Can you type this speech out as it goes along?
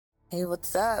Hey,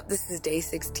 what's up? This is day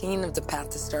 16 of the Path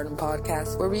to Stardom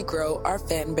podcast, where we grow our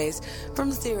fan base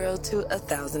from 0 to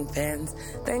 1,000 fans.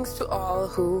 Thanks to all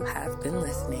who have been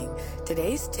listening.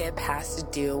 Today's tip has to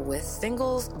deal with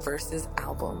singles versus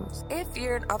albums. If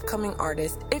you're an upcoming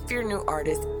artist, if you're a new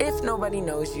artist, if nobody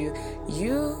knows you,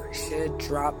 you should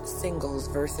drop singles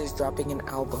versus dropping an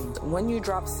album. When you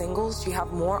drop singles, you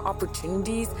have more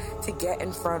opportunities to get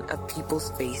in front of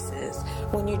people's faces.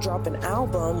 When you drop an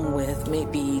album with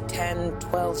maybe 10,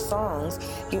 12 songs,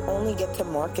 you only get to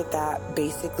market that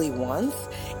basically once,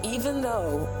 even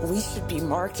though we should be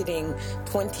marketing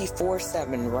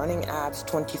 24/7, running ads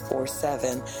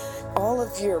 24/7. All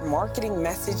of your marketing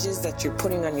messages that you're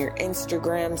putting on your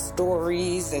Instagram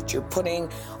stories, that you're putting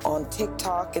on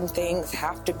TikTok and things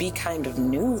have to be kind of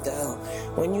new though.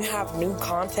 When you have new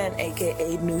content,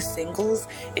 aka new singles,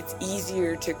 it's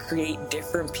easier to create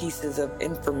different pieces of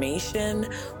information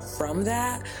from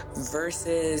that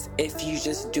versus if you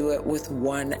just do it with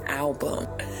one album.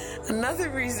 Another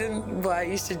reason why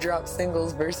you should drop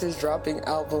singles versus dropping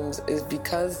albums is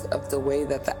because of the way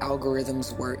that the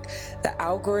algorithms work. The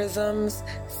algorithms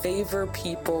favor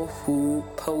people who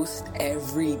post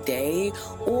every day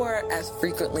or as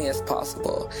frequently as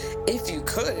possible. If you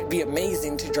could, it'd be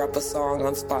amazing to drop a song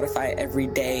on Spotify every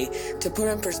day. To put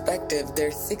in perspective,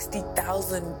 there's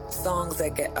 60,000 songs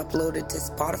that get uploaded to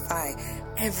Spotify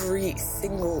every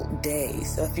single day.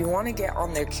 So if you want to get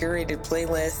on their curated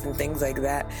playlists and things like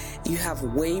that, you have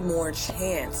way more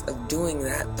chance of doing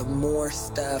that the more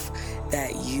stuff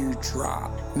that you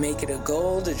drop. Make it a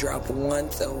goal to drop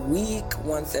once a week,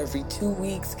 once every 2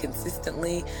 weeks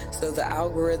consistently, so the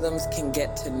algorithms can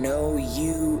get to know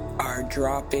you are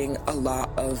dropping a lot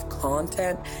of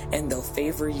content and they'll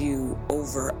favor you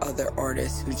over other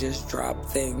artists who just drop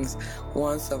things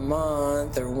once a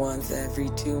month or once every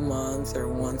 2 months or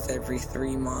once every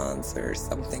 3 months or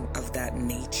something of that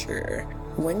nature.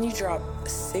 When you drop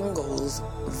singles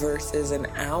versus an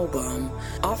album,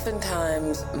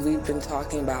 oftentimes we've been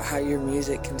talking about how your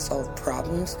music can solve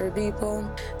problems for people.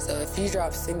 So if you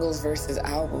drop singles versus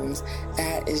albums,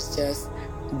 that is just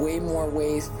way more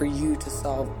ways for you to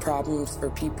solve problems for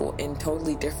people in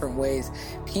totally different ways.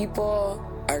 People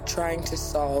are trying to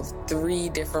solve 3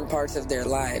 different parts of their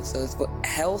lives. So it's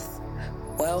health,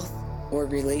 wealth, or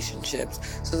relationships.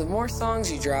 So the more songs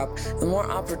you drop, the more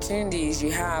opportunities you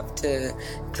have to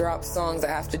drop songs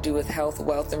that have to do with health,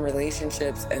 wealth, and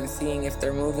relationships, and seeing if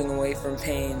they're moving away from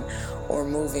pain or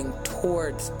moving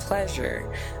towards pleasure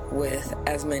with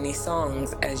as many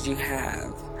songs as you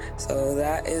have. So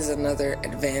that is another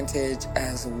advantage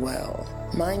as well.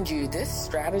 Mind you, this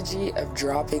strategy of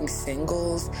dropping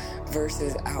singles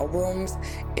versus albums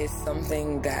is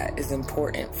something that is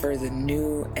important for the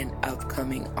new and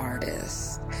upcoming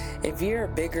artists. If you're a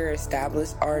bigger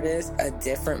established artist, a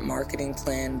different marketing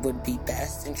plan would be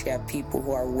best since you have people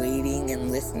who are waiting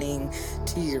and listening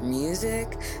to your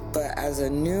music. But as a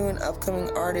new and upcoming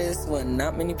artist, when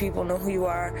not many people know who you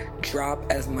are, drop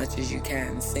as much as you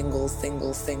can. Singles,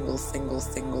 singles, singles, singles,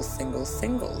 singles, singles,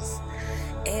 singles.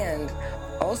 And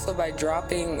also, by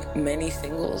dropping many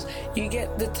singles, you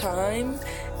get the time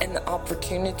and the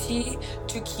opportunity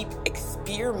to keep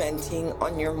experimenting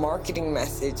on your marketing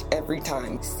message every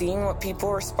time, seeing what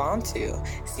people respond to,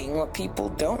 seeing what people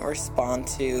don't respond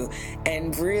to,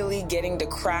 and really getting to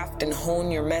craft and hone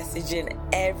your message in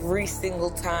every single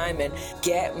time and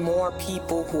get more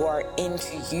people who are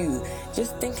into you.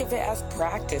 Just think of it as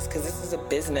practice, because this is a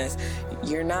business.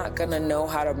 You're not going to know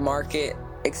how to market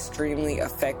extremely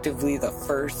effectively the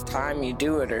first time you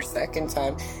do it or second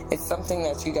time. It's something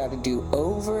that you got to do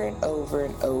over and over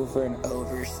and over and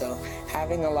over. So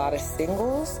having a lot of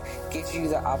singles gives you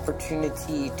the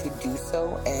opportunity to do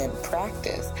so and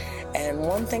practice. And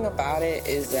one thing about it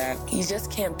is that you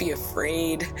just can't be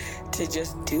afraid to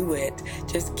just do it.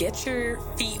 Just get your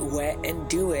feet wet and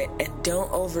do it, and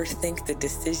don't overthink the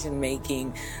decision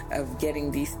making of getting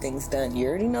these things done. You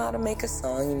already know how to make a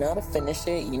song, you know how to finish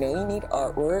it, you know you need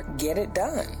artwork, get it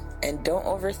done. And don't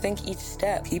overthink each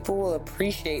step. People will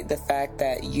appreciate the fact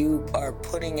that you are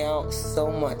putting out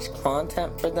so much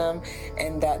content for them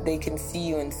and that they can see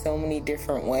you in so many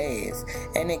different ways.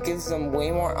 And it gives them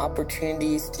way more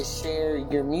opportunities to share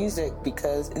your music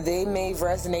because they may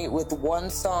resonate with one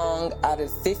song out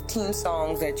of 15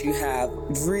 songs that you have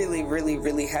really, really,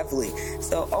 really heavily.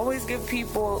 So always give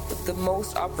people the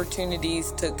most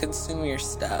opportunities to consume your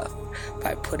stuff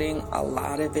by putting a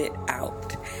lot of it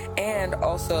out. And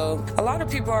also, a lot of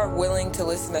people are willing to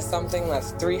listen to something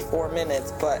that's 3-4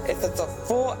 minutes, but if it's a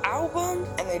full album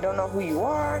and they don't know who you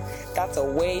are, that's a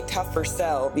way tougher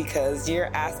sell because you're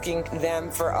asking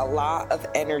them for a lot of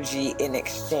energy in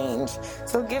exchange.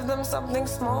 So give them something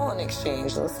small in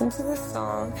exchange. Listen to this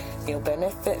song. You'll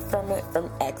benefit from it from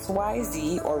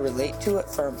XYZ or relate to it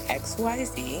from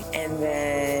XYZ. And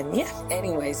then, yeah.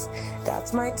 Anyways,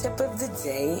 that's my tip of the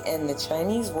day. And the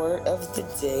Chinese word of the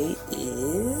day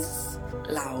is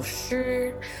老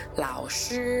师, 老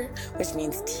师, which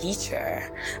means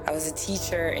teacher. I was a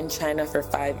teacher in China for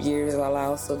 5 years while I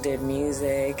also did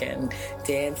music and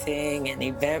dancing and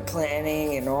event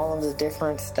planning and all of the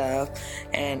different stuff.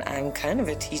 And I'm kind of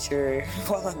a teacher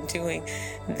while I'm doing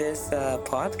this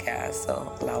podcast.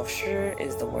 So 老师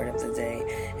is the word of the day.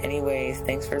 Anyways,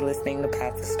 thanks for listening to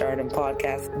Path to Stardom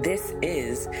podcast. This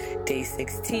is day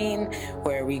 16,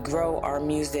 where we grow our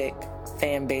music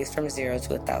fan base from 0 to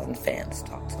 1,000 fans.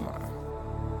 Talk tomorrow.